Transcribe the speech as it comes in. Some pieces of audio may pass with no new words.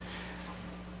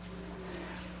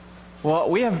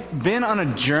Well, we have been on a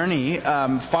journey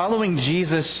following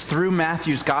Jesus through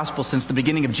Matthew's Gospel since the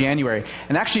beginning of January.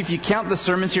 And actually, if you count the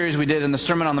sermon series we did in the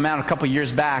Sermon on the Mount a couple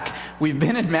years back, we've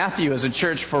been in Matthew as a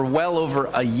church for well over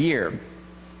a year.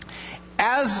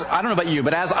 I don't know about you,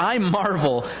 but as I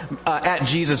marvel at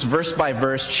Jesus verse by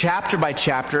verse, chapter by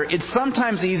chapter, it's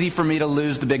sometimes easy for me to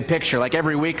lose the big picture. Like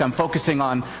every week I'm focusing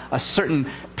on a certain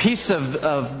piece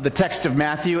of the text of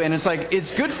Matthew, and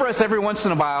it's good for us every once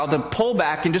in a while to pull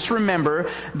back and just remember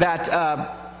that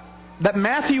that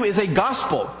Matthew is a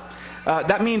gospel.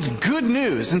 That means good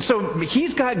news. And so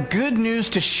he's got good news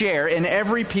to share in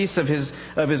every piece of his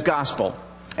gospel.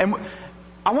 And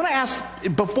I want to ask,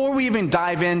 before we even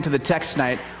dive into the text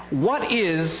tonight, what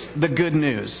is the good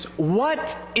news?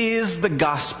 What is the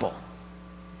gospel?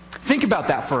 Think about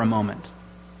that for a moment.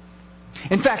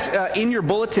 In fact, in your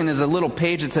bulletin is a little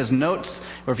page that says notes,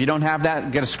 or if you don't have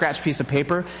that, get a scratch piece of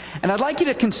paper. And I'd like you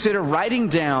to consider writing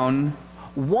down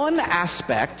one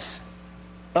aspect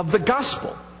of the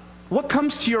gospel. What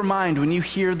comes to your mind when you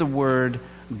hear the word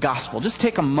gospel? Just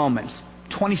take a moment,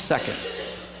 20 seconds.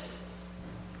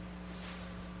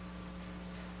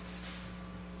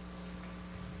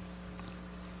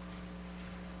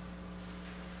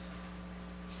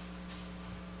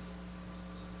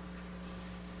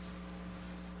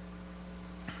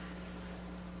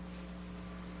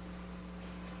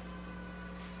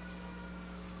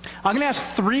 I'm going to ask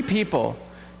 3 people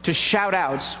to shout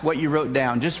out what you wrote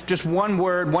down. Just one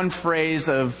word, one phrase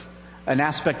of an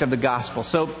aspect of the gospel.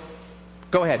 So,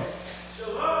 go ahead.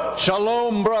 Shalom.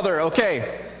 Shalom, brother.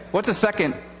 Okay. What's a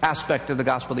second aspect of the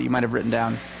gospel that you might have written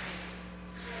down?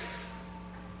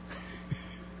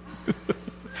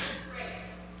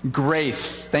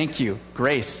 Grace. Thank you.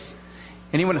 Grace.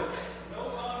 Anyone?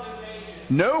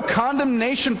 No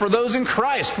condemnation for those in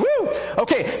Christ. Woo!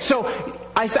 Okay, so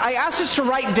I asked us to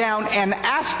write down an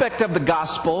aspect of the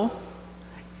gospel.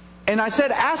 And I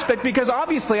said aspect because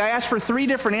obviously I asked for 3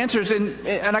 different answers and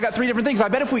I got 3 different things. I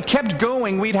bet if we kept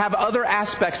going, we'd have other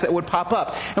aspects that would pop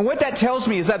up. And what that tells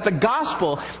me is that the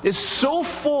gospel is so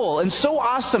full and so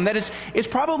awesome that it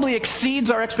probably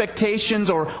exceeds our expectations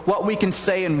or what we can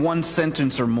say in one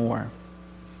sentence or more.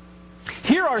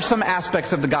 Here are some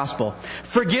aspects of the gospel.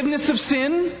 Forgiveness of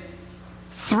sin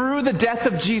through the death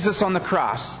of Jesus on the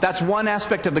cross. That's one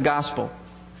aspect of the gospel.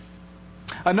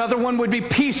 Another one would be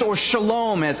peace or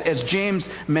shalom, as James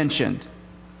mentioned.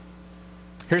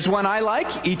 Here's one I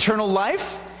like. Eternal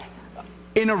life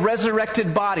in a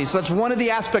resurrected body. So that's one of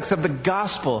the aspects of the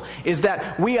gospel, is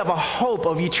that we have a hope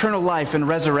of eternal life and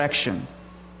resurrection.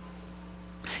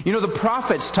 You know, the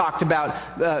prophets talked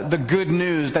about the good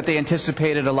news that they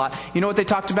anticipated a lot. You know what they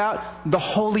talked about? The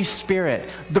Holy Spirit.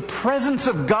 The presence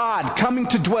of God coming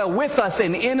to dwell with us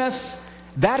and in us.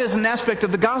 That is an aspect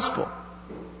of the gospel.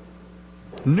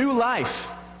 New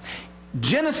life.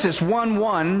 Genesis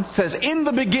 1:1 says, in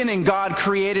the beginning God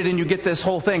created, and you get this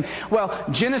whole thing. Well,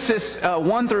 Genesis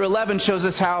 1 through 11 shows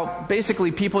us how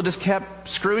basically people just kept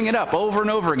screwing it up over and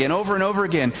over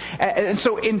again. And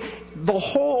so in the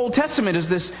whole Old Testament is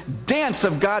this dance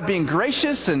of God being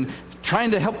gracious and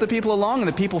trying to help the people along and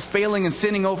the people failing and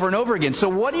sinning over and over again. So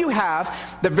what do you have?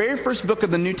 The very first book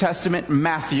of the New Testament,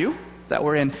 Matthew, that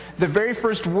we're in, the very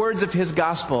first words of his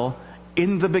gospel,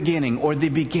 in the beginning, or the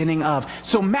beginning of.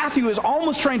 So Matthew is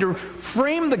almost trying to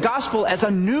frame the gospel as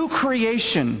a new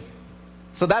creation.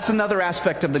 So that's another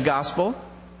aspect of the gospel.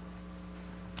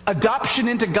 Adoption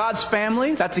into God's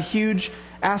family, that's a huge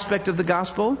aspect of the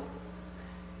gospel.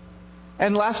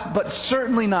 And last but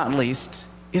certainly not least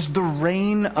is the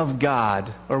reign of God,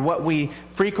 or what we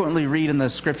frequently read in the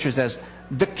scriptures as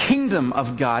the kingdom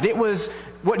of God. It was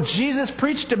what Jesus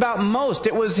preached about most.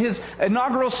 It was his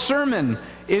inaugural sermon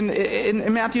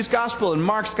in Matthew's gospel and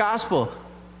Mark's gospel.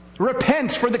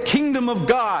 Repent, for the kingdom of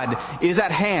God is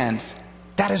at hand.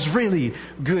 That is really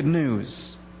good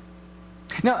news.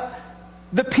 Now,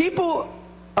 the people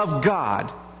of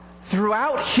God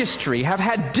throughout history have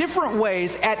had different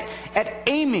ways at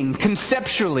aiming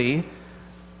conceptually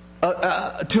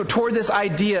toward this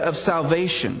idea of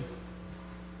salvation.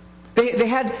 They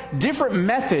had different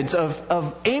methods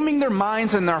of aiming their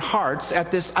minds and their hearts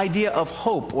at this idea of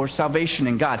hope or salvation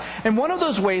in God. And one of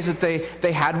those ways that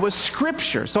they had was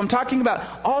Scripture. So I'm talking about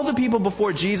all the people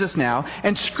before Jesus now,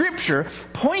 and Scripture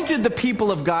pointed the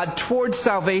people of God towards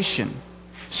salvation.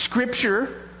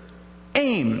 Scripture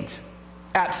aimed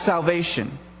at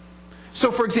salvation.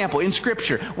 So for example, in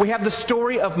Scripture, we have the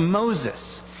story of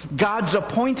Moses, God's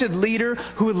appointed leader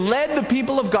who led the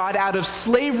people of God out of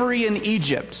slavery in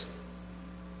Egypt.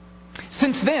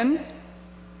 Since then,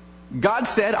 God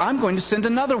said, I'm going to send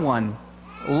another one,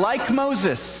 like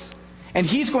Moses. And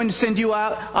He's going to send you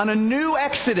out on a new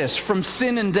exodus from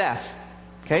sin and death.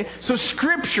 Okay? So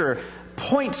Scripture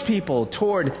points people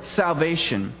toward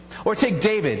salvation. Or take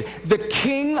David, the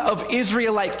king of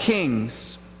Israelite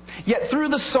kings. Yet through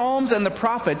the Psalms and the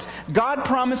prophets, God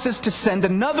promises to send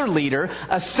another leader,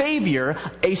 a Savior,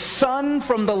 a son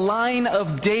from the line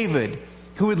of David,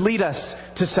 who would lead us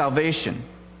to salvation.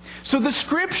 So the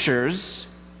Scriptures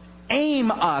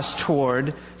aim us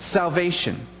toward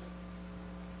salvation.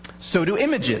 So do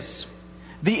images.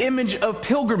 The image of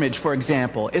pilgrimage, for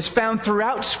example, is found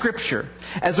throughout Scripture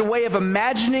as a way of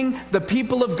imagining the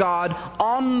people of God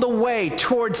on the way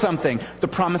toward something. The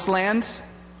Promised Land,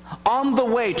 on the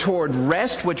way toward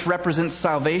rest, which represents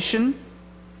salvation.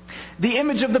 The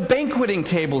image of the banqueting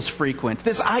table is frequent.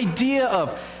 This idea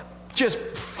of just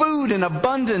food in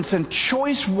abundance and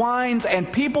choice wines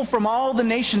and people from all the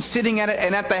nations sitting at it,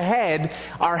 and at the head,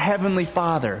 our Heavenly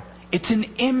Father. It's an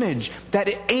image that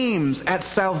aims at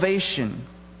salvation.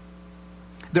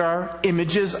 There are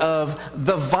images of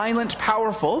the violent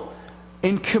powerful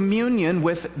in communion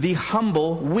with the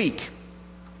humble weak.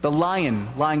 The lion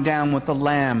lying down with the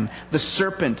lamb. The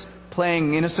serpent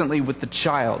playing innocently with the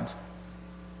child.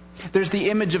 There's the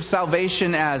image of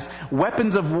salvation as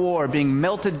weapons of war being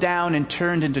melted down and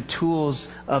turned into tools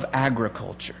of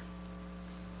agriculture.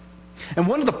 And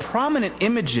one of the prominent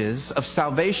images of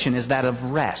salvation is that of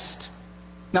rest.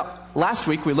 Now, last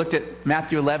week we looked at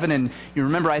Matthew 11, and you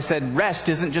remember I said rest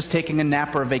isn't just taking a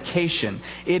nap or a vacation.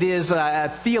 It is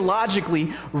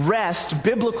theologically rest,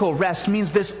 biblical rest,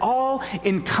 means this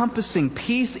all-encompassing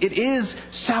peace. It is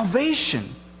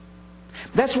salvation.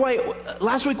 That's why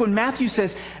last week when Matthew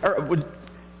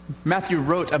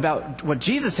wrote about what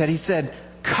Jesus said, he said,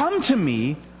 "Come to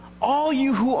me, all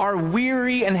you who are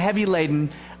weary and heavy laden,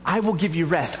 I will give you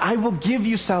rest. I will give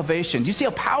you salvation." Do you see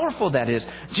how powerful that is?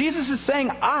 Jesus is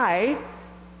saying, I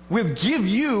will give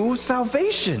you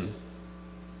salvation.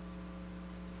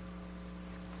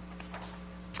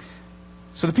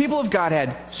 So the people of God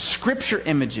had scripture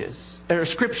and images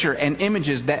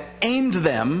that aimed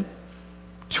them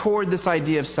toward this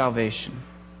idea of salvation.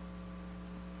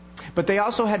 But they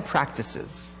also had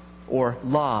practices or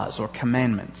laws or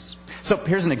commandments. So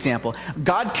here's an example.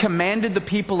 God commanded the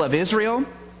people of Israel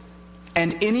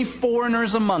and any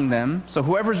foreigners among them, so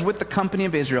whoever's with the company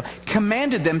of Israel,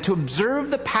 commanded them to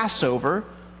observe the Passover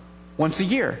once a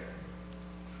year.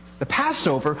 The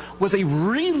Passover was a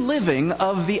reliving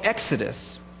of the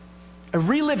Exodus. A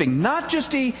reliving, not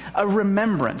just a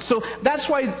remembrance. So that's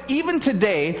why even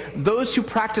today, those who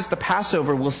practice the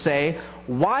Passover will say,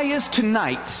 "Why is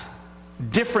tonight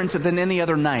different than any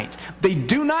other night?" They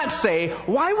do not say,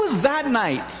 "Why was that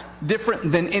night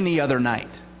different than any other night?"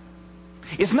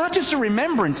 It's not just a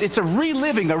remembrance, it's a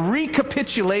reliving, a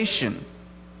recapitulation.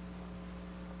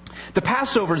 The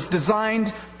Passover is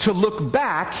designed to look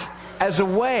back as a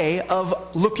way of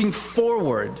looking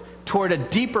forward toward a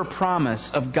deeper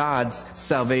promise of God's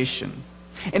salvation.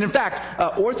 And in fact,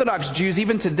 Orthodox Jews,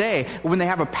 even today, when they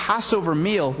have a Passover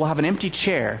meal, will have an empty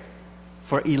chair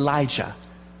for Elijah.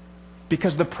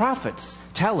 Because the prophets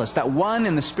tell us that one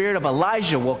in the spirit of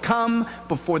Elijah will come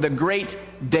before the great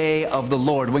day of the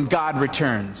Lord, when God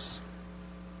returns.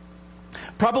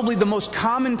 Probably the most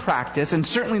common practice, and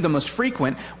certainly the most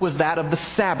frequent, was that of the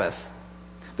Sabbath.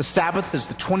 The Sabbath is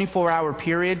the 24-hour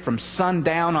period from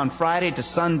sundown on Friday to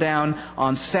sundown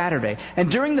on Saturday. And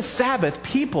during the Sabbath,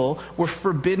 people were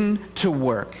forbidden to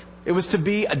work. It was to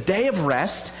be a day of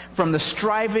rest from the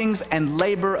strivings and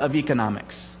labor of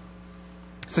economics.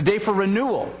 It's a day for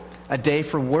renewal, a day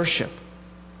for worship.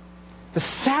 The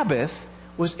Sabbath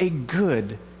was a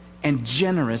good and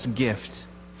generous gift.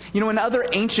 You know, in other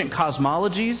ancient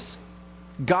cosmologies,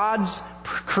 God's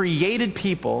created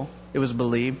people, it was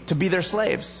believed, to be their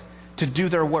slaves, to do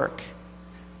their work.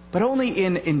 But only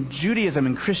in Judaism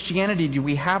and Christianity do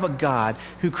we have a God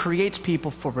who creates people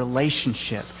for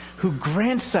relationship, who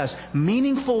grants us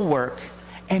meaningful work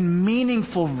and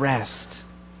meaningful rest.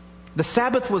 The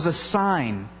Sabbath was a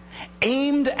sign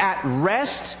aimed at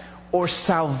rest or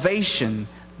salvation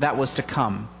that was to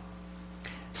come.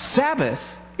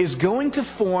 Sabbath is going to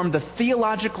form the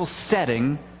theological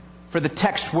setting for the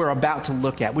text we're about to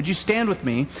look at. Would you stand with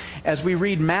me as we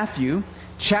read Matthew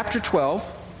chapter 12,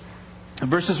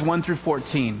 verses 1 through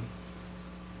 14.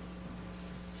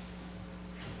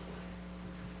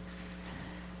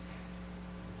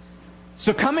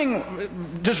 So coming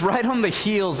just right on the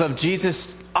heels of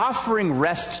Jesus offering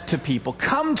rest to people,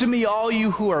 "Come to me, all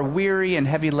you who are weary and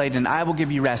heavy laden, I will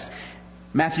give you rest."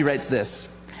 Matthew writes this,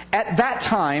 "At that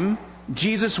time,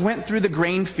 Jesus went through the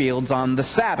grain fields on the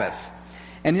Sabbath,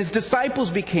 and his disciples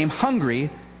became hungry,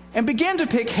 and began to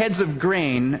pick heads of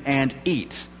grain and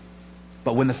eat.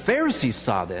 But when the Pharisees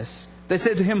saw this, they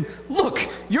said to him, "Look,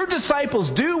 your disciples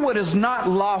do what is not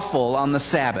lawful on the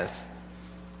Sabbath."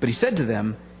 But he said to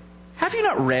them, "Have you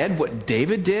not read what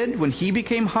David did when he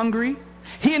became hungry?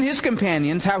 He and his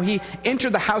companions, how he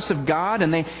entered the house of God,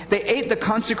 and they ate the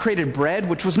consecrated bread,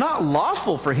 which was not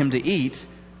lawful for him to eat,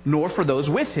 nor for those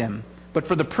with him, but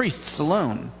for the priests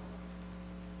alone.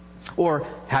 Or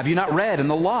have you not read in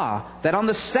the law that on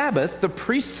the Sabbath the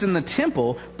priests in the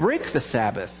temple break the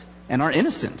Sabbath and are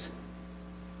innocent?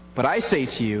 But I say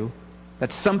to you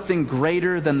that something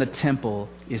greater than the temple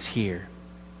is here.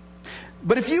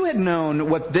 But if you had known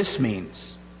what this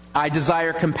means, 'I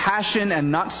desire compassion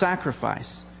and not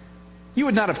sacrifice,' you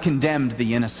would not have condemned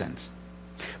the innocent.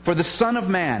 For the Son of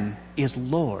Man is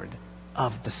Lord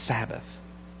of the Sabbath."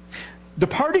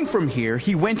 Departing from here,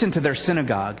 he went into their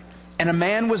synagogue, and a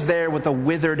man was there with a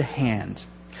withered hand.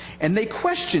 And they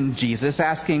questioned Jesus,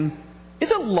 asking, "Is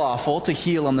it lawful to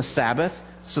heal on the Sabbath?"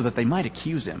 so that they might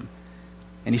accuse him.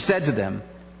 And he said to them,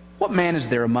 "What man is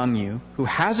there among you who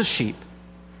has a sheep,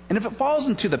 and if it falls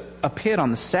into a pit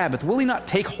on the Sabbath, will he not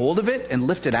take hold of it and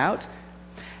lift it out?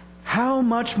 How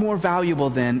much more valuable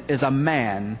then is a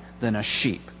man than a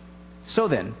sheep? So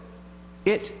then,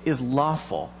 it is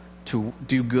lawful to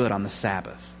do good on the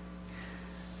Sabbath."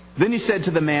 Then he said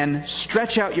to the man,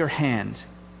 "Stretch out your hand."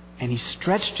 And he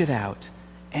stretched it out,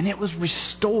 and it was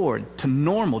restored to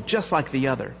normal, just like the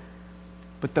other.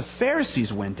 But the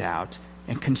Pharisees went out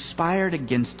and conspired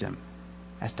against him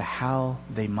as to how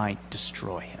they might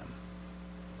destroy him.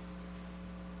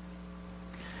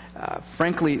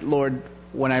 Frankly, Lord,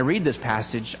 when I read this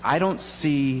passage, I don't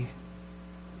see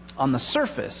on the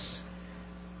surface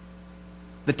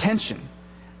the tension.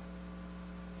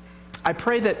 I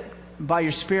pray that by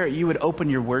your Spirit you would open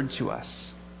your word to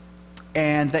us,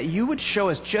 and that you would show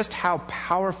us just how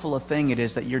powerful a thing it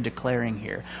is that you're declaring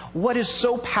here. What is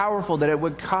so powerful that it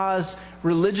would cause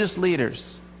religious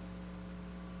leaders,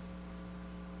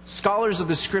 scholars of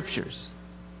the Scriptures,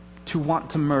 to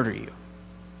want to murder you?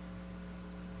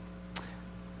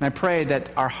 And I pray that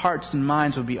our hearts and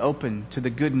minds would be open to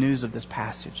the good news of this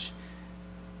passage.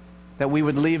 That we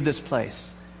would leave this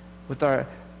place with our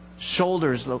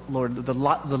shoulders, Lord, the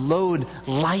load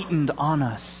lightened on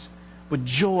us, with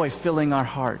joy filling our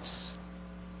hearts,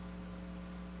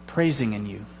 praising in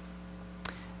you.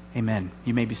 Amen.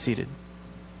 You may be seated.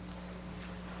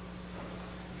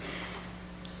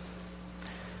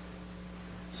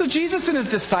 So Jesus and his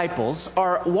disciples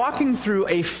are walking through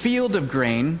a field of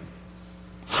grain,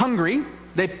 hungry.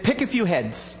 They pick a few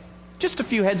heads, just a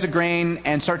few heads of grain,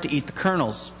 and start to eat the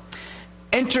kernels.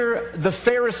 Enter the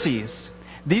Pharisees.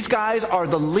 These guys are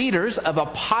the leaders of a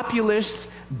populist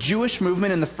Jewish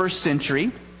movement in the first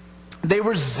century. They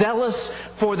were zealous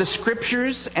for the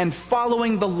Scriptures and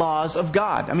following the laws of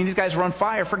God. I mean, these guys were on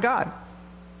fire for God.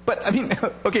 But, I mean,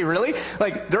 okay, really?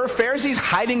 Like, there are Pharisees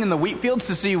hiding in the wheat fields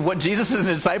to see what Jesus and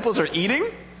his disciples are eating?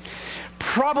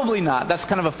 Probably not. That's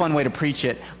kind of a fun way to preach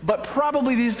it. But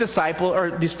probably these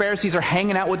Pharisees are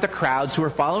hanging out with the crowds who are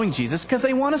following Jesus because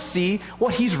they want to see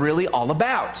what he's really all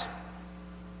about.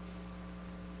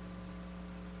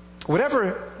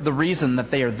 Whatever the reason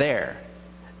that they are there,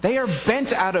 they are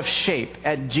bent out of shape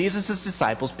at Jesus'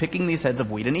 disciples picking these heads of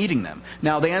wheat and eating them.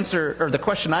 Now, the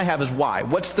question I have is why?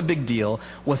 What's the big deal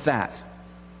with that?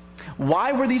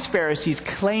 Why were these Pharisees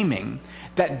claiming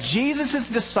that Jesus'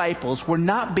 disciples were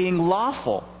not being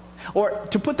lawful? Or,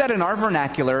 to put that in our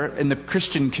vernacular, in the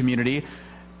Christian community,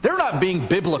 they're not being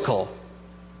biblical.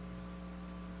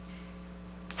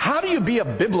 How do you be a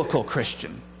biblical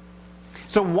Christian?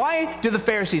 So why do the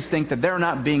Pharisees think that they're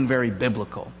not being very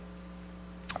biblical?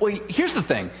 Well, here's the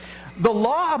thing. The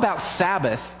law about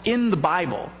Sabbath in the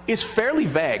Bible is fairly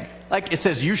vague. Like, it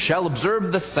says, you shall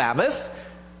observe the Sabbath.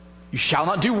 You shall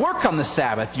not do work on the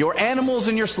Sabbath. Your animals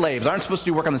and your slaves aren't supposed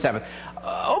to do work on the Sabbath.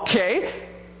 Okay.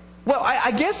 Well,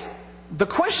 I guess the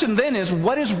question then is,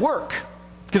 what is work?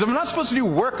 Because if I'm not supposed to do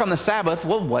work on the Sabbath,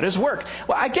 well, what is work?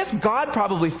 Well, I guess God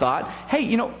probably thought, hey,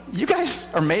 you guys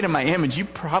are made in my image. You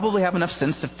probably have enough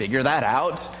sense to figure that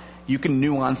out. You can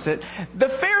nuance it. The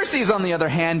Pharisees, on the other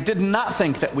hand, did not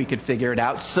think that we could figure it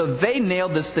out, so they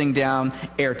nailed this thing down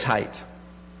airtight.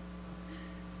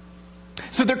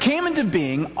 So there came into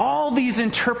being all these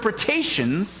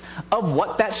interpretations of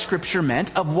what that scripture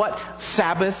meant, of what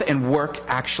Sabbath and work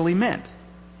actually meant.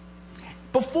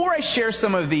 Before I share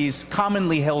some of these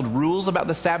commonly held rules about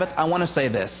the Sabbath, I want to say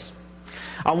this.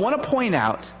 I want to point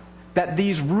out that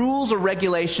these rules or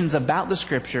regulations about the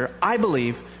scripture, I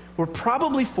believe, were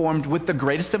probably formed with the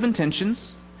greatest of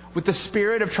intentions, with the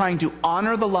spirit of trying to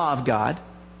honor the law of God.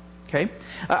 Okay?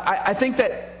 I think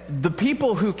that the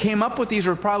people who came up with these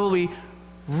were probably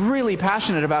really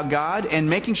passionate about God and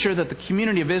making sure that the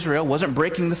community of Israel wasn't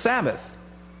breaking the Sabbath.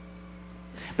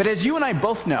 But as you and I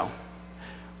both know,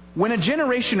 when a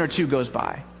generation or two goes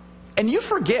by, and you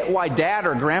forget why Dad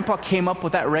or Grandpa came up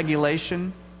with that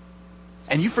regulation,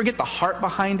 and you forget the heart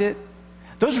behind it,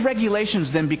 those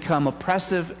regulations then become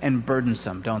oppressive and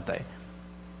burdensome, don't they?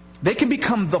 They can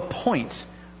become the point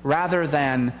rather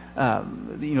than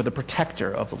the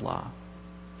protector of the law.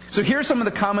 So here are some of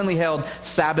the commonly held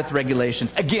Sabbath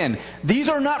regulations. Again, these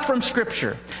are not from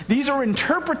Scripture. These are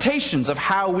interpretations of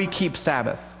how we keep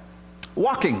Sabbath.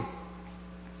 Walking.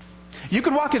 You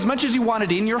could walk as much as you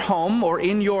wanted in your home or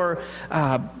in your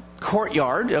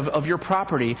courtyard of your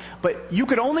property, but you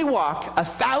could only walk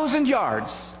 1,000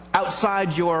 yards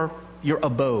outside your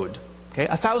abode. Okay,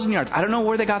 1,000 yards. I don't know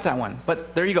where they got that one,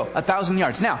 but there you go, 1,000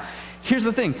 yards. Now, here's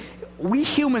the thing. We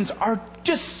humans are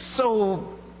just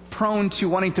so prone to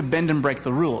wanting to bend and break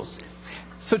the rules.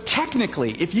 So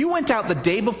technically, if you went out the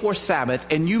day before Sabbath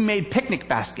and you made picnic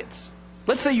baskets,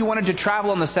 let's say you wanted to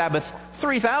travel on the Sabbath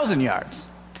 3,000 yards.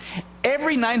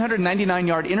 Every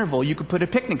 999-yard interval, you could put a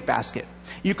picnic basket.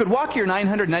 You could walk your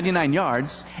 999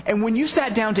 yards, and when you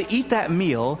sat down to eat that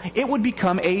meal, it would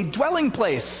become a dwelling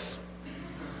place.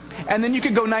 And then you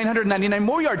could go 999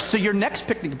 more yards to your next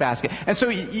picnic basket. And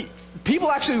so people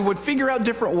actually would figure out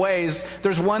different ways.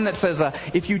 There's one that says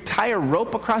if you tie a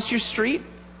rope across your street,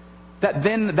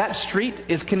 that street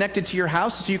is connected to your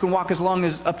house, so you can walk as long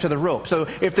as up to the rope. So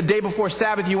if the day before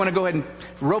Sabbath you want to go ahead and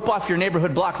rope off your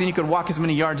neighborhood block, then you could walk as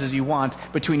many yards as you want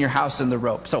between your house and the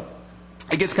rope. So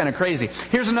it gets kind of crazy.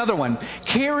 Here's another one.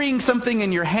 Carrying something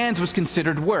in your hands was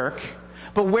considered work,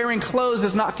 but wearing clothes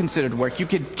is not considered work. You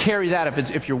could carry that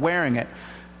if you're wearing it.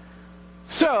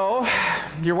 So,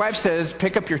 your wife says,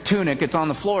 pick up your tunic, it's on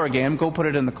the floor again, go put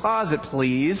it in the closet,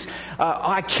 please.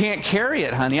 I can't carry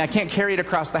it, honey, I can't carry it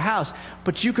across the house.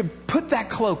 But you could put that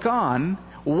cloak on,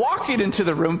 walk it into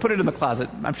the room, put it in the closet.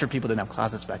 I'm sure people didn't have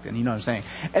closets back then, you know what I'm saying.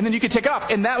 And then you could take it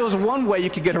off, and that was one way you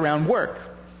could get around work.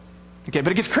 Okay,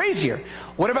 but it gets crazier.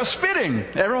 What about spitting?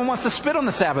 Everyone wants to spit on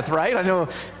the Sabbath, right? I know.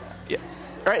 Yeah.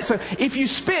 All right, so if you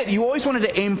spit, you always wanted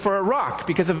to aim for a rock,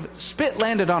 because if spit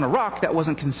landed on a rock, that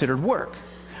wasn't considered work.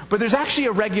 But there's actually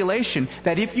a regulation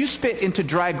that if you spit into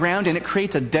dry ground and it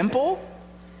creates a dimple,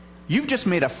 you've just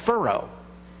made a furrow.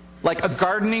 Like a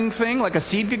gardening thing, like a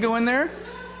seed could go in there.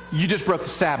 You just broke the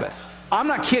Sabbath. I'm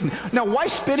not kidding. Now, why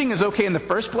spitting is okay in the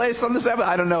first place on the Sabbath,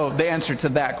 I don't know the answer to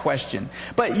that question.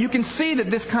 But you can see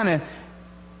that this kind of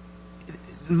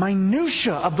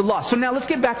minutia of the law. So now let's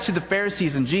get back to the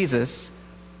Pharisees and Jesus.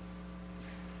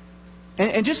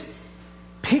 And just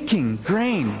picking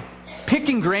grain.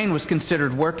 Picking grain was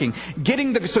considered working.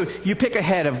 So you pick a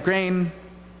head of grain.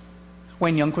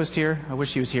 Wayne Youngquist here. I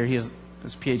wish he was here. He has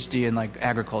his PhD in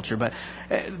agriculture. But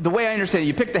the way I understand it,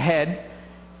 you pick the head,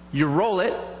 you roll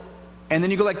it, and then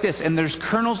you go like this. And there's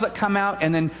kernels that come out,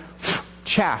 and then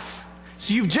chaff.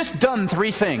 So you've just done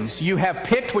three things. You have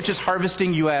picked, which is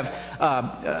harvesting. You have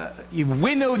you've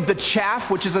winnowed the chaff,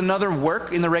 which is another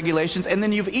work in the regulations. And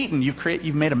then you've eaten.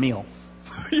 You've made a meal.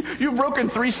 You've broken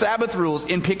 3 Sabbath rules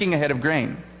in picking a head of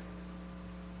grain.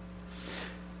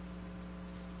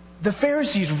 The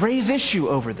Pharisees raise issue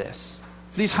over this.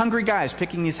 These hungry guys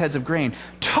picking these heads of grain.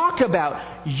 Talk about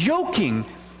yoking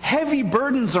heavy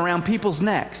burdens around people's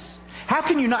necks. How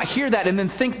can you not hear that and then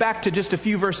think back to just a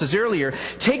few verses earlier?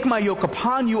 Take my yoke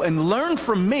upon you and learn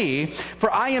from me,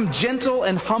 for I am gentle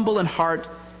and humble in heart.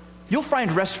 You'll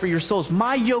find rest for your souls.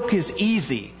 My yoke is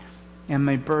easy and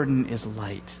my burden is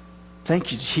light.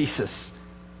 Thank you, Jesus.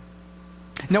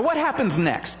 Now, what happens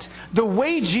next? The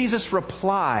way Jesus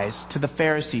replies to the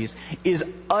Pharisees is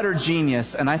utter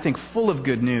genius and I think full of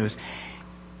good news.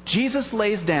 Jesus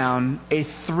lays down a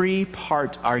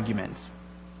 3-part argument.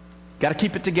 Got to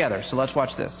keep it together, so let's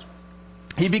watch this.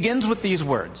 He begins with these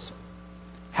words.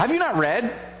 Have you not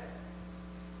read?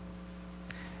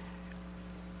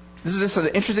 This is just an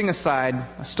interesting aside.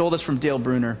 I stole this from Dale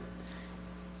Bruner.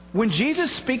 When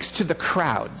Jesus speaks to the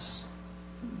crowds,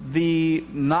 the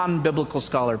non-biblical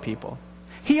scholar people,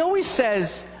 he always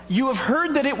says, you have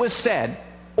heard that it was said,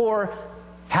 or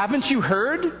haven't you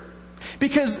heard?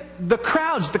 Because the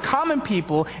crowds, the common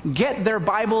people, get their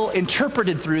Bible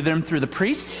interpreted through them through the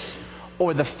priests,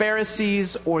 or the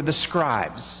Pharisees, or the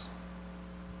scribes.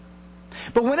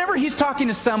 But whenever he's talking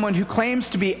to someone who claims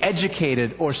to be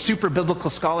educated or super biblical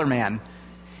scholar man,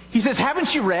 he says,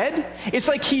 haven't you read? It's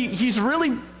like he's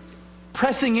really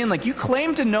pressing in, like, you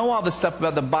claim to know all this stuff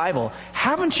about the Bible.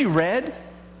 Haven't you read?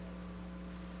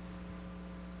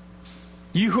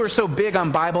 You who are so big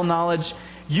on Bible knowledge,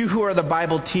 you who are the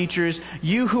Bible teachers,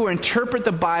 you who interpret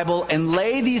the Bible and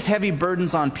lay these heavy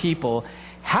burdens on people,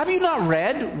 have you not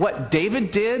read what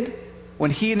David did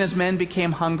when he and his men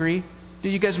became hungry?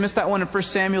 Did you guys miss that one in 1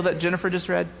 Samuel that Jennifer just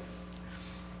read?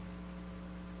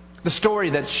 The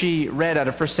story that she read out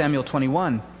of 1 Samuel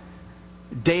 21.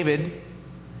 David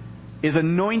is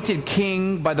anointed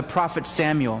king by the prophet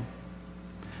Samuel.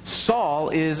 Saul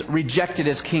is rejected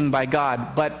as king by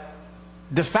God, but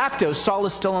de facto, Saul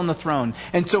is still on the throne.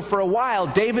 And so for a while,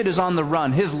 David is on the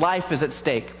run. His life is at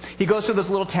stake. He goes to this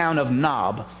little town of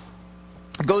Nob,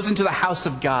 goes into the house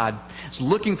of God, is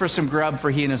looking for some grub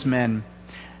for he and his men.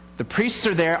 The priests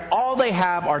are there. All they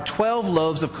have are 12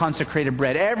 loaves of consecrated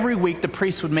bread. Every week, the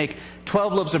priests would make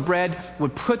 12 loaves of bread,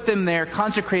 would put them there,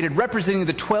 consecrated, representing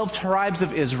the 12 tribes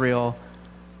of Israel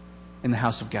in the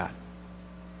house of God.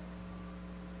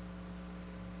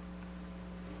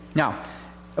 Now,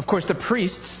 of course, the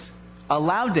priests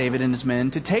allow David and his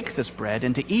men to take this bread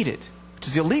and to eat it, which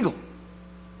is illegal.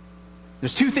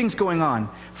 There's two things going on.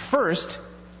 First,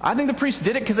 I think the priests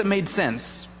did it because it made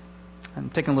sense. I'm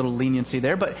taking a little leniency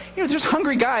there, but there's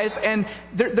hungry guys, and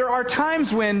there are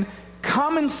times when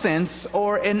common sense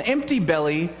or an empty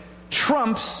belly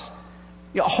trumps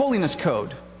a holiness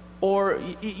code or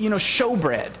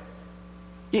showbread.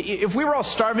 If we were all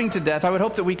starving to death, I would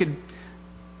hope that we could.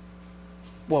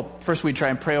 Well, first we'd try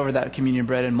and pray over that communion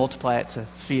bread and multiply it to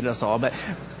feed us all. But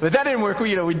if that didn't work,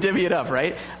 we divvy it up,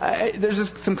 right? There's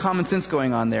just some common sense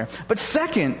going on there. But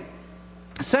second,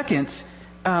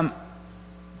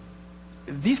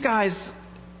 these guys,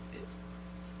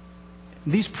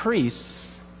 these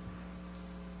priests,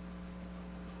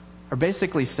 are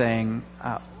basically saying,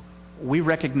 we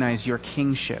recognize your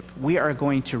kingship. We are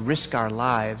going to risk our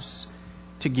lives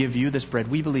to give you this bread.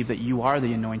 We believe that you are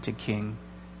the anointed king,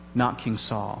 not King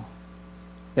Saul.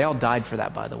 They all died for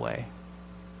that, by the way.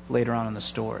 Later on in the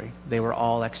story, they were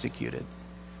all executed.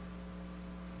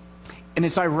 And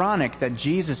it's ironic that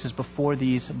Jesus is before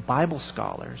these Bible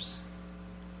scholars,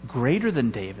 greater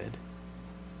than David,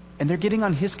 and they're getting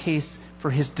on his case for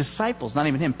his disciples, not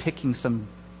even him picking some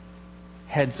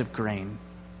heads of grain.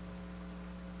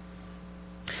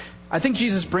 I think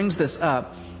Jesus brings this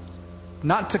up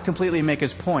not to completely make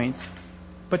his point,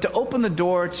 but to open the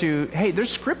door to, hey, there's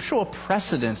scriptural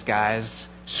precedence, guys.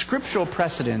 Scriptural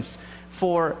precedence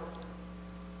for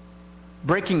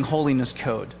breaking holiness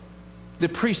code. The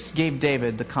priests gave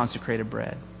David the consecrated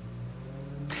bread.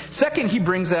 Second, he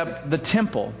brings up the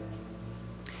temple.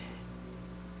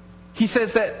 He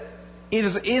says that it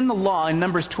is in the law, in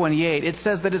Numbers 28, it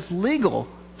says that it's legal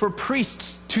for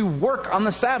priests to work on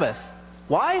the Sabbath.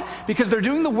 Why? Because they're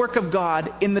doing the work of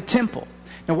God in the temple.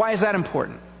 Now, why is that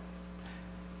important?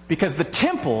 Because the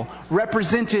temple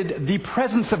represented the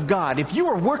presence of God. If you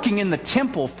were working in the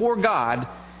temple for God,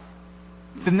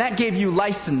 then that gave you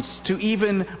license to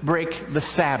even break the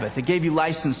Sabbath. It gave you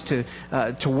license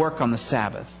to work on the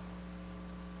Sabbath.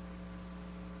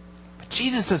 But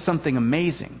Jesus says something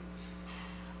amazing.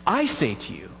 I say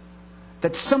to you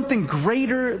that something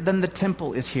greater than the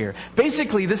temple is here.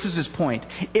 Basically, this is his point.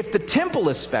 If the temple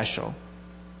is special,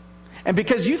 and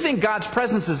because you think God's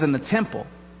presence is in the temple,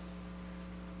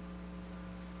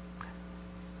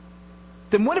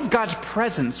 then what if God's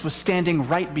presence was standing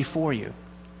right before you?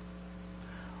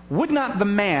 Would not the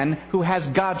man who has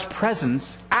God's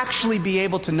presence actually be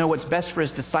able to know what's best for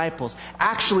his disciples,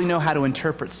 actually know how to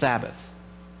interpret Sabbath?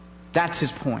 That's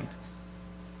his point.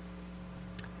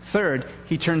 Third,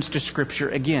 he turns to Scripture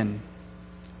again.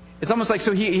 It's almost like,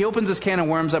 so he opens this can of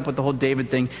worms up with the whole David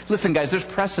thing. Listen, guys, there's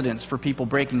precedence for people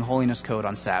breaking holiness code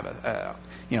on Sabbath.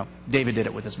 David did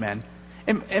it with his men.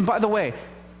 And by the way,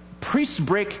 priests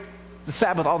break the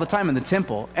Sabbath all the time in the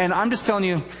temple. And I'm just telling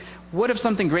you, what if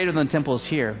something greater than the temple is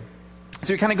here?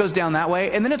 So he kind of goes down that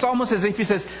way. And then it's almost as if he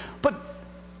says, but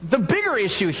the bigger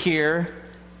issue here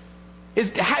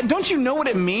is, don't you know what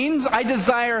it means? I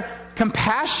desire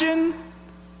compassion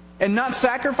and not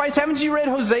sacrifice. Haven't you read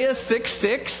Hosea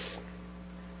 6:6?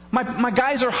 My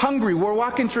guys are hungry. We're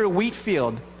walking through a wheat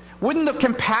field. Wouldn't the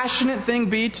compassionate thing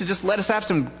be to just let us have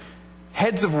some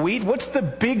heads of wheat? What's the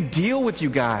big deal with you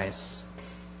guys?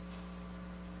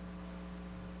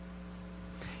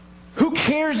 Who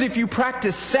cares if you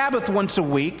practice Sabbath once a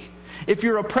week if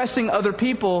you're oppressing other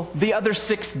people the other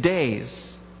 6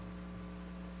 days?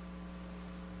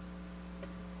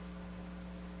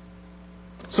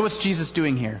 So what's Jesus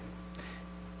doing here?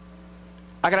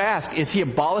 I gotta ask, is he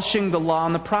abolishing the law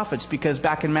and the prophets? Because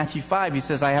back in Matthew 5, he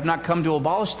says, I have not come to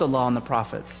abolish the law and the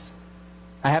prophets.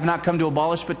 I have not come to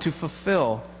abolish, but to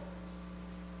fulfill.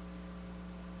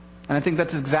 And I think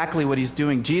that's exactly what he's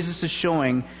doing. Jesus is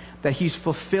showing that he's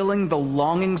fulfilling the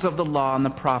longings of the law and the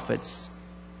prophets.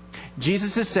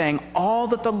 Jesus is saying all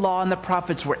that the law and the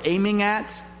prophets were aiming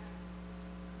at,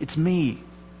 it's me.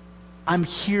 I'm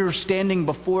here standing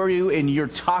before you and you're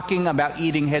talking about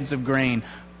eating heads of grain.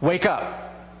 Wake up.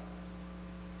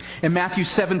 In Matthew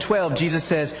 7:12, Jesus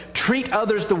says, treat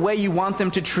others the way you want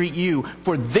them to treat you,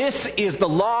 for this is the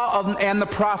law and the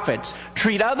prophets.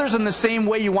 Treat others in the same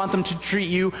way you want them to treat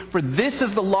you, for this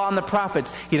is the law and the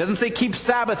prophets. He doesn't say keep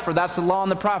Sabbath, for that's the law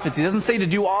and the prophets. He doesn't say to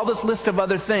do all this list of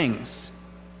other things.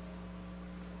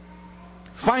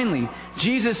 Finally,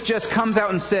 Jesus just comes out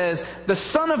and says, the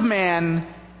Son of Man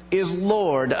is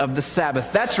Lord of the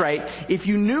Sabbath. That's right. If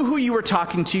you knew who you were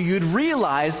talking to, you'd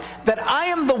realize that I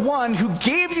am the one who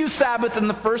gave you Sabbath in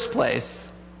the first place.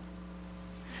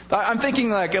 I'm thinking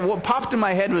like, what popped in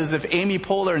my head was if Amy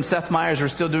Poehler and Seth Meyers were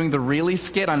still doing the Really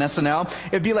skit on SNL,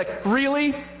 it'd be like,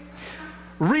 really?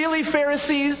 Really,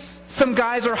 Pharisees? Some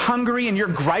guys are hungry and you're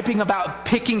griping about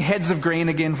picking heads of grain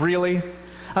again? Really?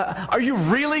 Are you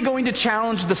really going to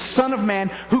challenge the Son of Man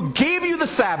who gave you the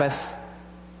Sabbath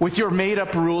with your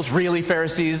made-up rules? Really,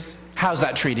 Pharisees? How's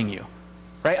that treating you?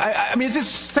 Right? I mean, it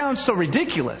just sounds so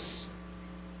ridiculous.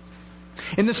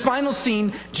 In this final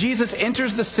scene, Jesus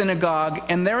enters the synagogue,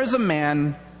 and there is a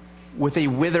man with a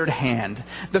withered hand.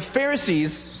 The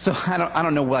Pharisees, so I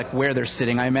don't know like where they're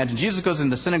sitting. I imagine Jesus goes into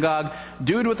the synagogue,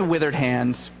 dude with a withered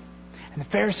hand, and the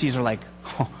Pharisees are like,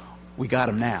 oh, we got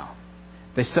him now.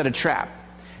 They set a trap.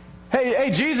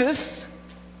 Hey, Jesus,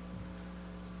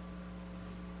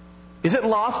 is it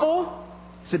lawful?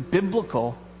 Is it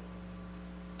biblical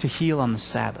to heal on the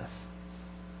Sabbath?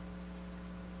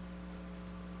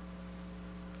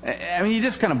 I mean, he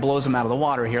just kind of blows them out of the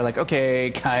water here. Like,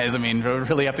 okay, guys, I mean, we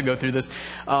really have to go through this.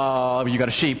 You got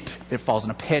a sheep. It falls in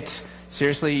a pit.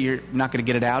 Seriously, you're not going to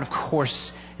get it out? Of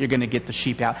course you're going to get the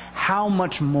sheep out. How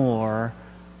much more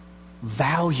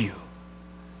value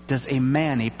does a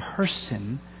man, a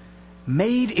person,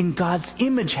 made in God's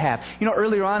image have? You know,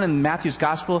 earlier on in Matthew's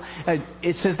gospel,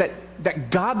 it says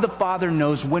that God the Father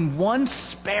knows when one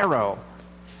sparrow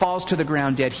falls to the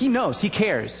ground dead. He knows. He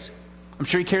cares. I'm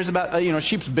sure he cares about,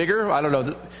 sheep's bigger. I don't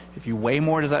know. If you weigh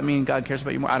more, does that mean God cares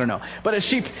about you more? I don't know. But a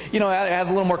sheep, has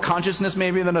a little more consciousness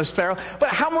maybe than a sparrow. But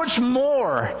how much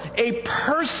more a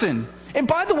person? And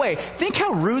by the way, think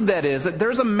how rude that is, that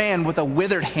there's a man with a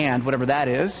withered hand, whatever that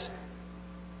is.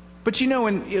 But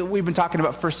when we've been talking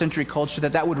about first century culture,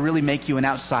 that would really make you an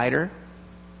outsider.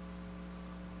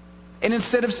 And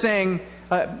instead of saying,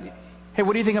 hey,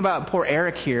 what do you think about poor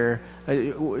Eric here?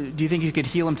 Do you think you could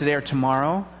heal him today or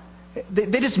tomorrow?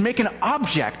 They just make an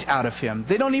object out of him.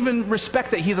 They don't even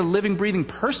respect that he's a living, breathing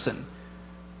person.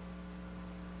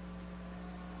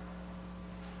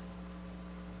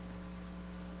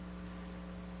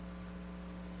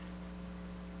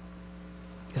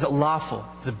 Is it lawful?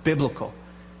 Is it biblical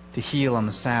to heal on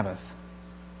the Sabbath?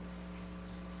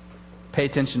 Pay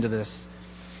attention to this.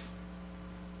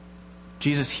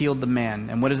 Jesus healed the man,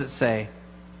 and what does it say?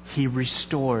 He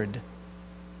restored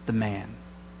the man.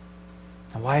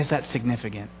 Now, why is that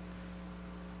significant?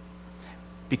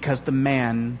 Because the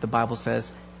man, the Bible says,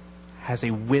 has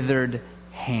a withered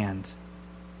hand.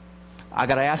 I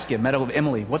got to ask you, medical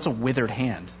Emily, what's a withered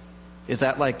hand? Is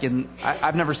that like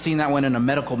I've never seen that one in a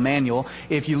medical manual.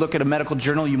 If you look at a medical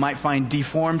journal, you might find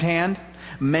deformed hand,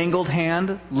 mangled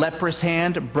hand, leprous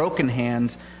hand, broken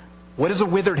hand. What is a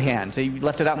withered hand? You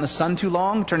left it out in the sun too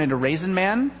long, turned into raisin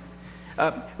man?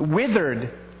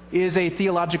 Withered is a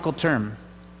theological term.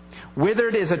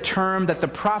 Withered is a term that the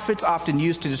prophets often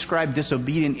used to describe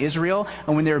disobedient Israel.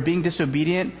 And when they were being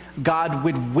disobedient, God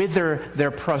would wither their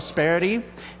prosperity.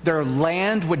 Their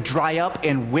land would dry up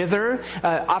and wither.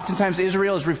 Oftentimes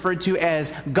Israel is referred to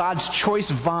as God's choice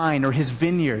vine or his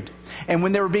vineyard. And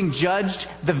when they were being judged,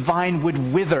 the vine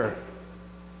would wither.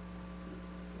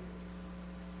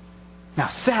 Now,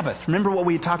 Sabbath. Remember what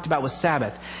we talked about with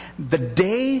Sabbath. The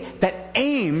day that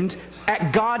aimed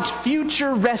at God's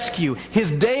future rescue,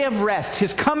 his day of rest,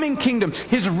 his coming kingdom,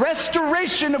 his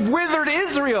restoration of withered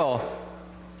Israel.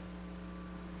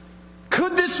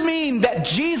 Could this mean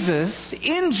that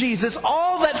in Jesus,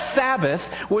 all that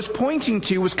Sabbath was pointing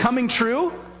to was coming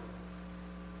true?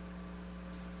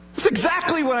 That's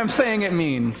exactly what I'm saying it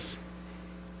means.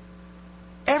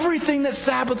 Everything that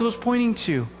Sabbath was pointing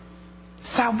to,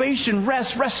 salvation,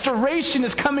 rest, restoration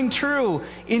is coming true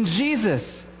in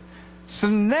Jesus. So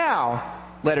now,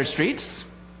 Letter Streets,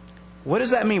 what does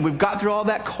that mean? We've got through all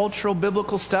that cultural,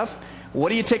 biblical stuff. What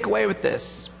do you take away with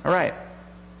this? All right.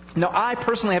 Now, I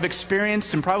personally have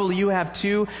experienced, and probably you have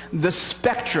too, the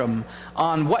spectrum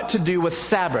on what to do with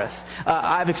Sabbath.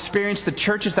 I've experienced the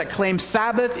churches that claim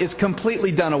Sabbath is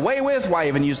completely done away with. Why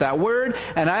even use that word?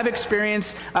 And I've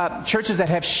experienced churches that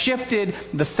have shifted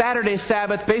the Saturday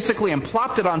Sabbath basically and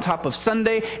plopped it on top of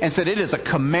Sunday and said it is a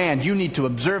command. You need to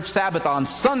observe Sabbath on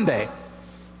Sunday.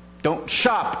 Don't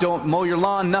shop, don't mow your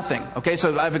lawn, nothing. Okay,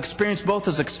 so I've experienced both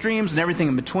those extremes and everything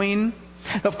in between.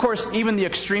 Of course, even the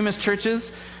extremist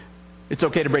churches, it's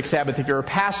okay to break Sabbath if you're a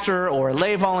pastor or a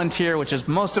lay volunteer, which is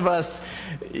most of us.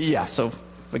 Yeah, so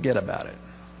forget about it.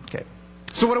 Okay.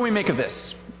 So what do we make of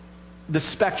this? The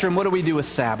spectrum, what do we do with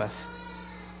Sabbath?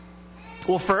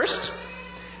 Well, first,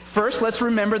 let's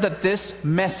remember that this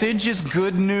message is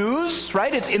good news,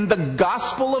 right? It's in the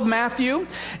Gospel of Matthew.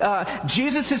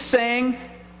 Jesus is saying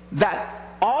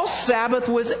that all Sabbath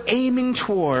was aiming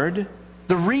toward,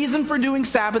 the reason for doing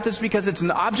Sabbath is because it's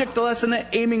an object lesson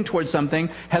aiming towards something,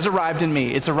 has arrived in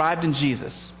me. It's arrived in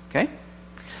Jesus. Okay?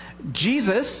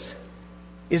 Jesus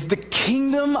is the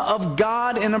kingdom of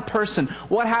God in a person.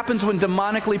 What happens when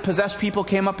demonically possessed people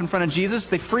came up in front of Jesus?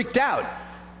 They freaked out.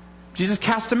 Jesus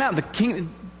cast them out.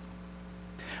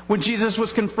 When Jesus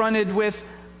was confronted with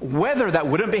weather that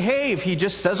wouldn't behave, he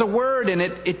just says a word and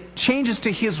it changes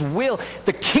to his will.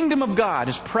 The kingdom of God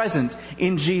is present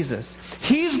in Jesus.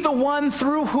 He's the one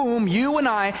through whom you and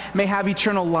I may have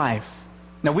eternal life.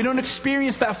 Now, we don't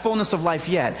experience that fullness of life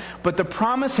yet, but the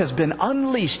promise has been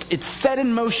unleashed. It's set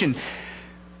in motion.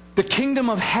 The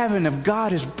kingdom of heaven, of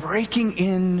God, is breaking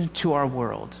into our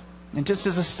world. And just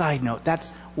as a side note, that's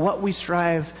what we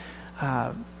strive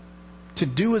to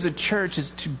do as a church, is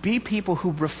to be people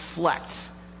who reflect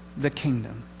the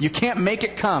kingdom. You can't make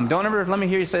it come. Don't ever let me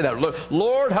hear you say that. Look,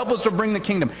 Lord, help us to bring the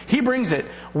kingdom. He brings it.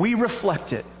 We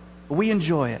reflect it. We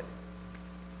enjoy it.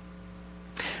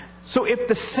 So if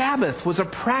the Sabbath was a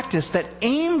practice that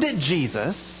aimed at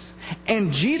Jesus,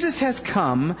 and Jesus has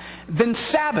come, then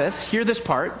Sabbath, hear this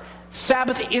part,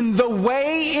 Sabbath in the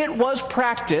way it was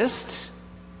practiced,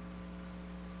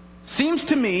 seems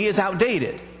to me is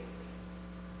outdated.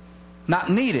 Not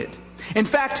needed. In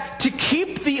fact, to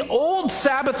keep the old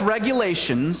Sabbath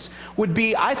regulations would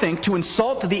be, I think, to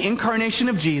insult the incarnation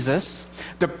of Jesus,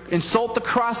 to insult the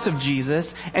cross of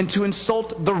Jesus, and to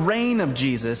insult the reign of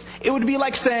Jesus. It would be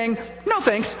like saying, no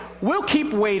thanks, we'll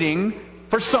keep waiting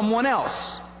for someone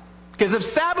else. Because if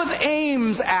Sabbath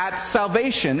aims at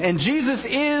salvation, and Jesus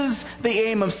is the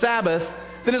aim of Sabbath,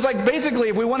 then it's like basically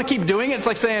if we want to keep doing it, it's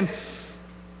like saying,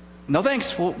 no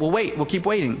thanks, we'll wait, we'll keep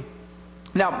waiting.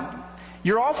 Now,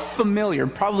 you're all familiar,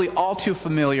 probably all too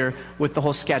familiar with the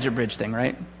whole Skagit Bridge thing,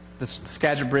 right? The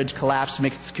Skagit Bridge collapsed,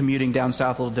 makes commuting down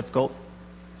south a little difficult.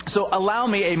 So allow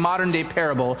me a modern-day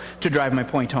parable to drive my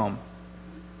point home.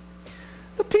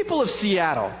 The people of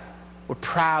Seattle were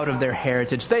proud of their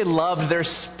heritage. They loved their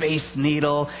Space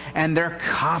Needle and their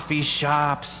coffee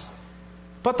shops.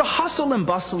 But the hustle and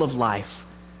bustle of life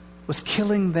was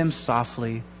killing them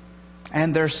softly,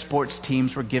 and their sports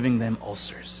teams were giving them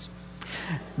ulcers.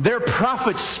 Their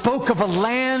prophets spoke of a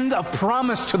land of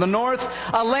promise to the north,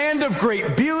 a land of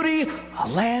great beauty, a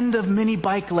land of many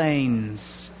bike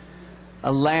lanes,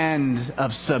 a land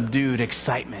of subdued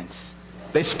excitement.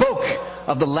 They spoke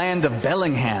of the land of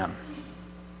Bellingham.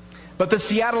 But the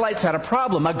Seattleites had a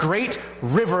problem. A great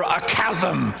river, a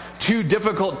chasm, too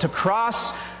difficult to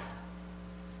cross,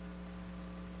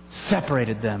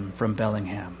 separated them from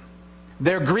Bellingham.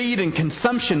 Their greed and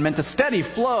consumption meant a steady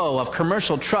flow of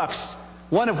commercial trucks,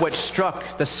 one of which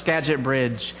struck the Skagit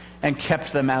Bridge and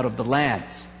kept them out of the land.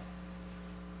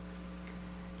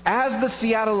 As the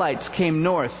Seattleites came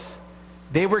north,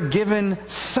 they were given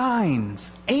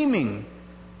signs, aiming,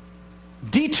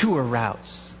 detour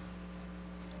routes.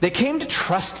 They came to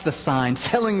trust the signs,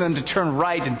 telling them to turn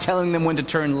right and telling them when to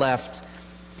turn left.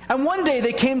 And one day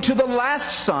they came to the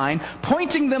last sign,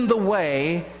 pointing them the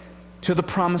way to the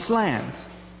promised land.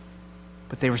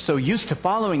 But they were so used to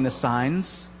following the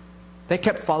signs, they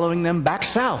kept following them back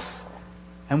south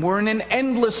and were in an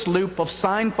endless loop of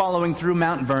sign following through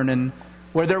Mount Vernon,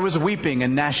 where there was weeping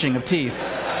and gnashing of teeth.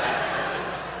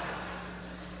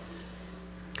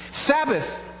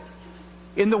 Sabbath,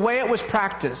 in the way it was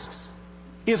practiced,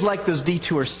 is like those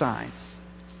detour signs,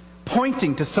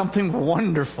 pointing to something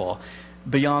wonderful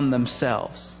beyond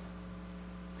themselves.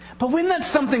 But when that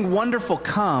something wonderful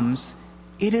comes,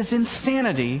 it is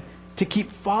insanity to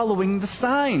keep following the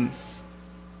signs.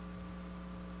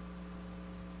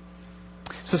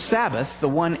 So Sabbath, the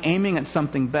one aiming at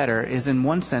something better, is in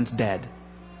one sense dead.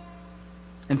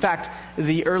 In fact,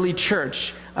 the early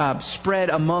church spread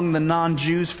among the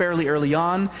non-Jews fairly early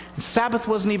on. Sabbath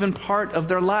wasn't even part of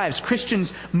their lives.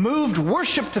 Christians moved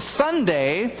worship to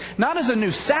Sunday, not as a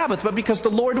new Sabbath, but because the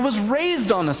Lord was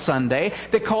raised on a Sunday.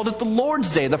 They called it the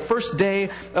Lord's Day, the first day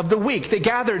of the week. They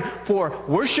gathered for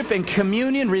worship and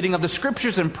communion, reading of the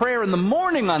Scriptures and prayer in the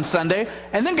morning on Sunday.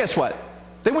 And then guess what?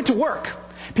 They went to work.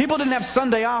 People didn't have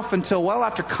Sunday off until well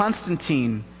after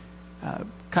Constantine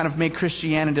kind of made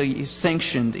Christianity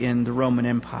sanctioned in the Roman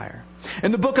Empire.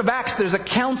 In the book of Acts, there's a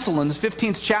council in the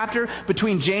 15th chapter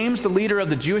between James, the leader of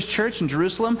the Jewish church in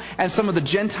Jerusalem, and some of the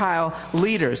Gentile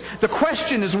leaders. The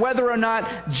question is whether or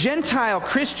not Gentile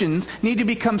Christians need to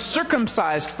become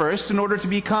circumcised first in order to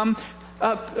become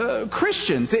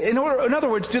Christians. In other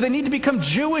words, do they need to become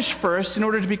Jewish first in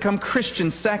order to become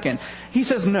Christians second? He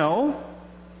says no.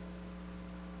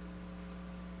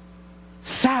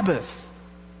 Sabbath.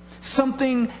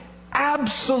 Something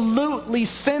absolutely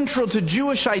central to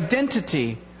Jewish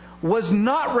identity was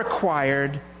not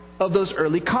required of those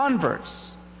early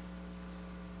converts.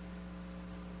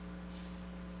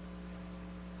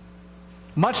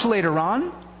 Much later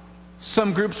on,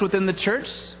 some groups within the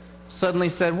church suddenly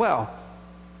said, well,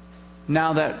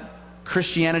 now that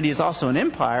Christianity is also an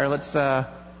empire,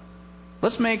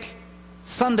 let's make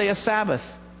Sunday a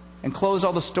Sabbath and close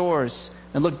all the stores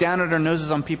and look down at our noses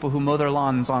on people who mow their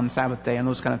lawns on Sabbath day and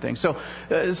those kind of things. So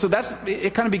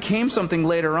it kind of became something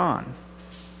later on.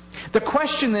 The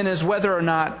question then is whether or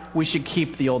not we should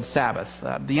keep the old Sabbath.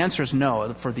 The answer is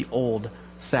no for the old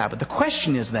Sabbath. The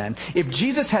question is then, if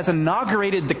Jesus has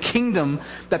inaugurated the kingdom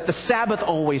that the Sabbath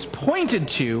always pointed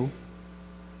to,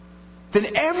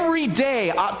 then every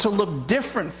day ought to look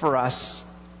different for us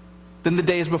than the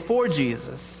days before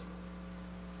Jesus.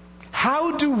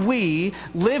 How do we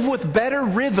live with better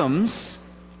rhythms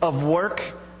of work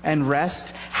and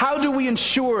rest? How do we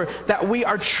ensure that we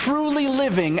are truly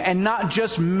living and not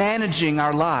just managing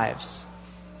our lives?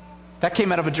 That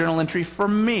came out of a journal entry for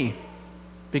me,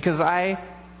 because I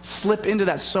slip into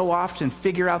that so often,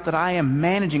 figure out that I am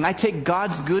managing. I take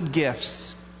God's good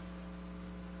gifts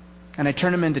and I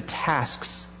turn them into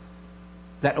tasks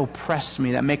that oppress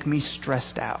me, that make me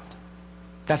stressed out.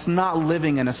 That's not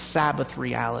living in a Sabbath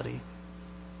reality.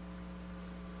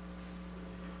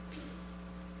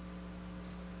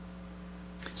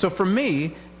 So for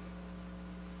me,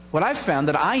 what I've found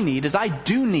that I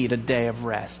do need a day of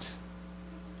rest.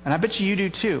 And I bet you do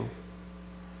too.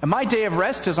 And my day of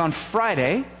rest is on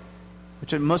Friday,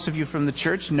 which most of you from the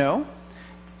church know.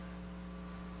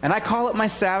 And I call it my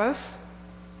Sabbath,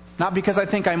 not because I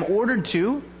think I'm ordered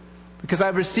to, because I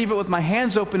receive it with my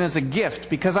hands open as a gift,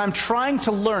 because I'm trying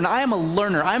to learn. I am a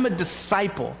learner. I'm a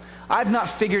disciple. I've not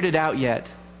figured it out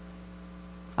yet.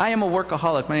 I am a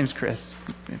workaholic. My name's Chris.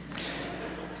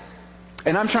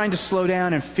 And I'm trying to slow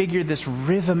down and figure this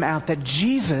rhythm out that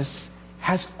Jesus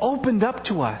has opened up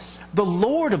to us. The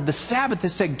Lord of the Sabbath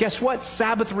has said, guess what?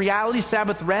 Sabbath reality,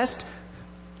 Sabbath rest,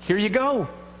 here you go.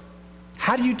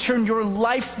 How do you turn your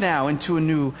life now into a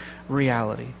new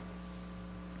reality?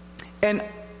 And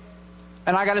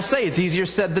I got to say, it's easier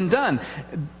said than done.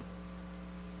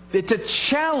 It's a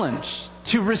challenge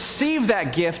to receive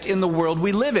that gift in the world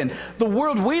we live in. The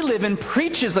world we live in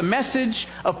preaches a message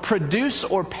of produce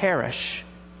or perish.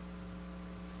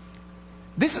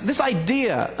 This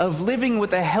idea of living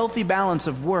with a healthy balance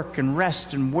of work and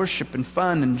rest and worship and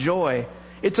fun and joy,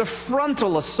 it's a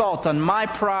frontal assault on my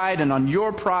pride and on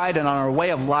your pride and on our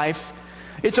way of life.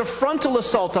 It's a frontal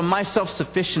assault on my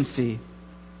self-sufficiency.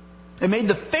 It made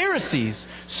the Pharisees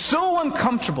so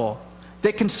uncomfortable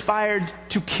they conspired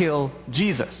to kill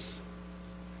Jesus.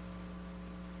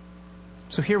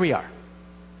 So here we are,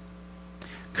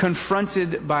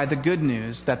 confronted by the good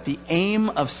news that the aim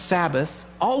of Sabbath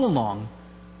all along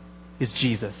is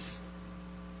Jesus.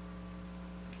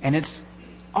 And it's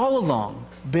all along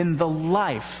been the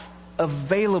life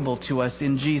available to us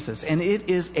in Jesus. And it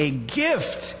is a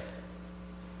gift.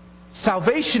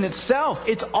 Salvation itself,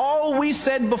 it's all we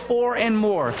said before and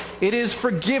more. It is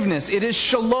forgiveness. It is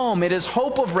shalom. It is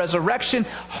hope of resurrection,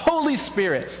 Holy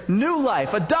Spirit, new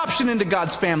life, adoption into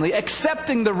God's family,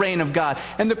 accepting the reign of God.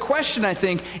 And the question, I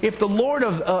think, if the Lord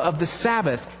of the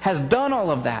Sabbath has done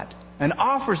all of that and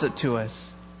offers it to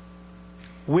us,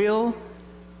 will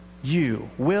you,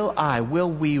 will I,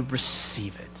 will we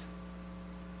receive it?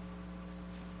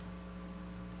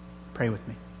 Pray with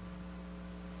me.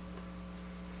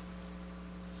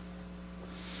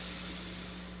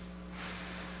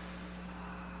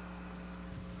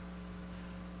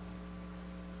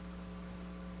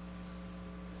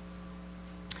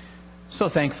 So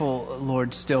thankful,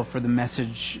 Lord, still for the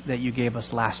message that you gave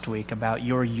us last week about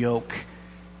your yoke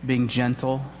being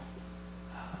gentle,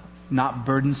 not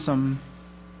burdensome.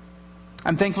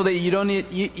 I'm thankful that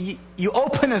you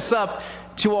open us up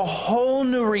to a whole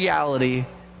new reality,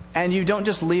 and you don't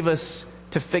just leave us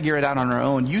to figure it out on our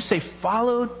own. You say,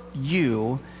 follow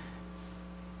you,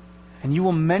 and you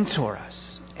will mentor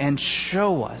us and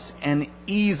show us and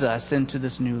ease us into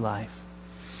this new life.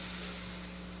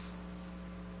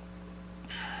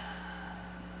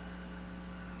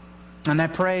 And I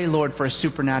pray, Lord, for a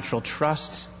supernatural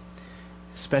trust,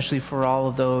 especially for all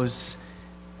of those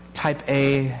type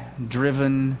A,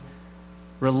 driven,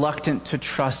 reluctant to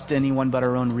trust anyone but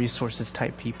our own resources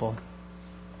type people.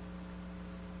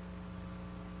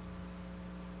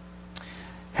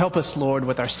 Help us, Lord,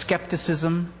 with our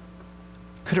skepticism.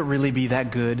 Could it really be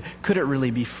that good? Could it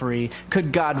really be free?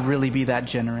 Could God really be that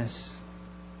generous?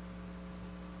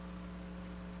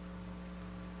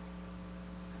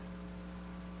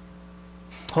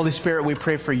 Holy Spirit, we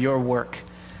pray for your work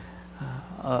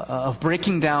of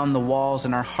breaking down the walls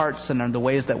in our hearts and in the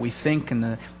ways that we think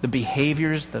and the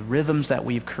behaviors, the rhythms that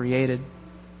we've created.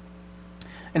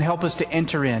 And help us to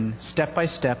enter in step by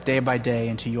step, day by day,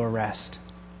 into your rest,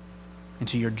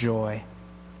 into your joy,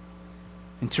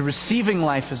 into receiving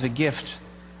life as a gift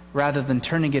rather than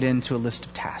turning it into a list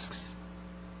of tasks.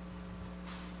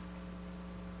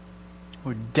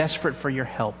 We're desperate for your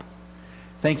help.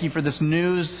 Thank you for this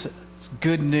news. It's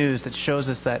good news that shows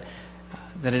us that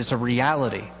it's a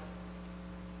reality.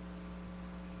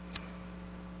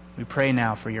 We pray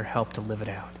now for your help to live it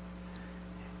out.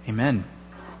 Amen.